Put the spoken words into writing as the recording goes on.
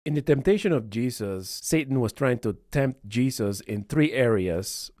In the temptation of Jesus, Satan was trying to tempt Jesus in three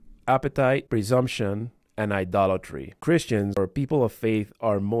areas: appetite, presumption, and idolatry. Christians or people of faith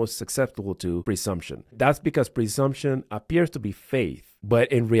are most susceptible to presumption. That's because presumption appears to be faith,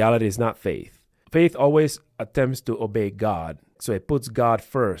 but in reality is not faith. Faith always attempts to obey God, so it puts God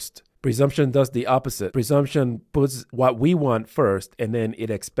first. Presumption does the opposite. Presumption puts what we want first, and then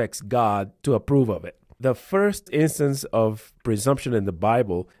it expects God to approve of it. The first instance of presumption in the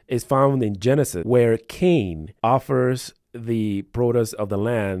Bible is found in Genesis, where Cain offers the produce of the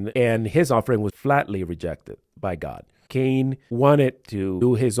land, and his offering was flatly rejected by God. Cain wanted to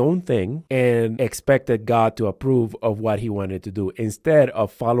do his own thing and expected God to approve of what he wanted to do instead of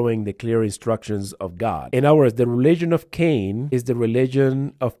following the clear instructions of God. In other words, the religion of Cain is the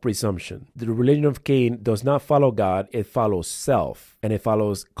religion of presumption. The religion of Cain does not follow God, it follows self, and it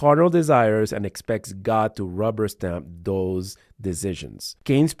follows carnal desires and expects God to rubber stamp those decisions.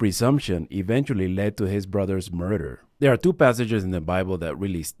 Cain's presumption eventually led to his brother's murder. There are two passages in the Bible that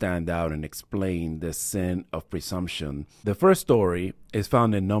really stand out and explain the sin of presumption. The first story is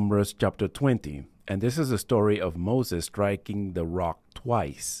found in Numbers chapter 20, and this is the story of Moses striking the rock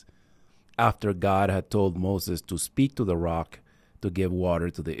twice after God had told Moses to speak to the rock to give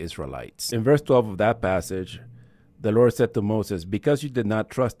water to the Israelites. In verse 12 of that passage, the Lord said to Moses, "Because you did not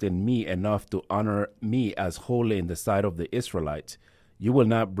trust in me enough to honor me as holy in the sight of the Israelites, you will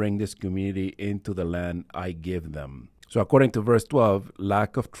not bring this community into the land I give them." So according to verse 12,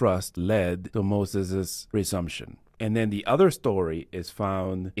 lack of trust led to Moses' presumption. And then the other story is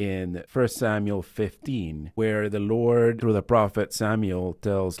found in 1 Samuel 15, where the Lord, through the prophet Samuel,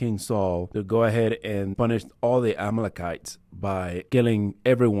 tells King Saul to go ahead and punish all the Amalekites by killing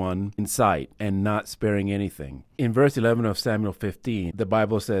everyone in sight and not sparing anything. In verse 11 of Samuel 15, the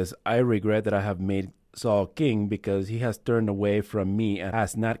Bible says, "I regret that I have made Saul king because he has turned away from me and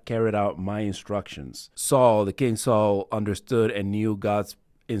has not carried out my instructions." Saul, the King Saul, understood and knew God's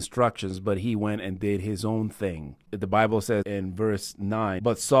instructions, but he went and did his own thing. The Bible says in verse 9,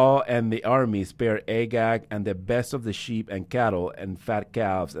 "But Saul and the army spared Agag and the best of the sheep and cattle and fat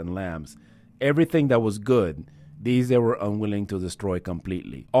calves and lambs. Everything that was good, these they were unwilling to destroy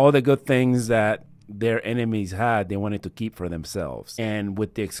completely." All the good things that their enemies had, they wanted to keep for themselves, and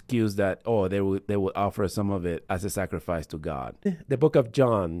with the excuse that, they would offer some of it as a sacrifice to God. The book of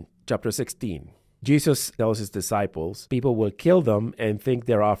John, chapter 16. Jesus tells his disciples people will kill them and think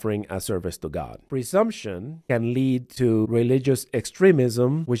they're offering a service to God. Presumption can lead to religious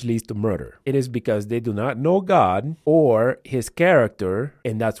extremism, which leads to murder. It is because they do not know God or his character,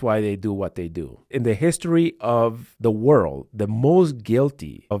 and that's why they do what they do. In the history of the world, the most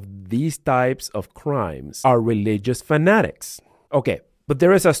guilty of these types of crimes are religious fanatics. Okay, but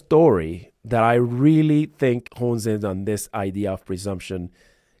there is a story that I really think hones in on this idea of presumption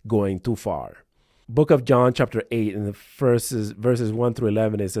going too far. Book of John, chapter 8, and the verses 1 through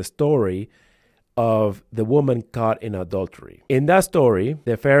 11 is a story of the woman caught in adultery. In that story,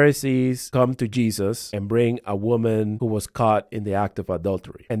 the Pharisees come to Jesus and bring a woman who was caught in the act of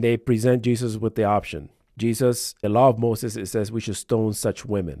adultery. And they present Jesus with the option. Jesus, the law of Moses, it says we should stone such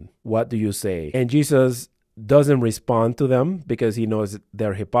women. What do you say? And Jesus doesn't respond to them because he knows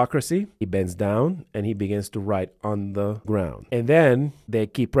their hypocrisy. He bends down and he begins to write on the ground. And then they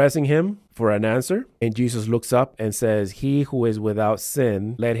keep pressing him for an answer. And Jesus looks up and says, "He who is without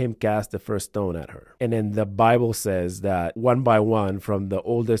sin, let him cast the first stone at her." And then the Bible says that one by one, from the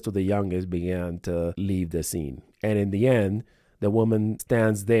oldest to the youngest, began to leave the scene. And in the end, the woman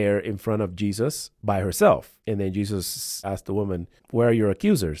stands there in front of Jesus by herself. And then Jesus asked the woman, "Where are your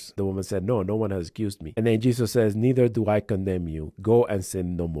accusers?" The woman said, no one has accused me." And then Jesus says, "Neither do I condemn you. Go and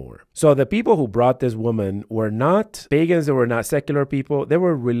sin no more." So the people who brought this woman were not pagans. They were not secular people. They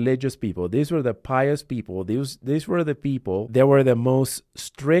were religious people. These were the pious people. These were the people that were the most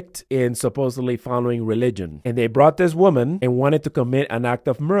strict in supposedly following religion. And they brought this woman and wanted to commit an act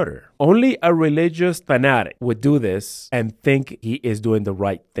of murder. Only a religious fanatic would do this and think he is doing the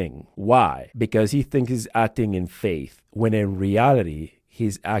right thing. Why? Because he thinks he's acting in faith, when in reality,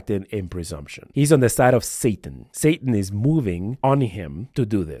 he's acting in presumption. He's on the side of Satan. Satan is moving on him to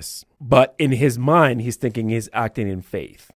do this. But in his mind, he's thinking he's acting in faith.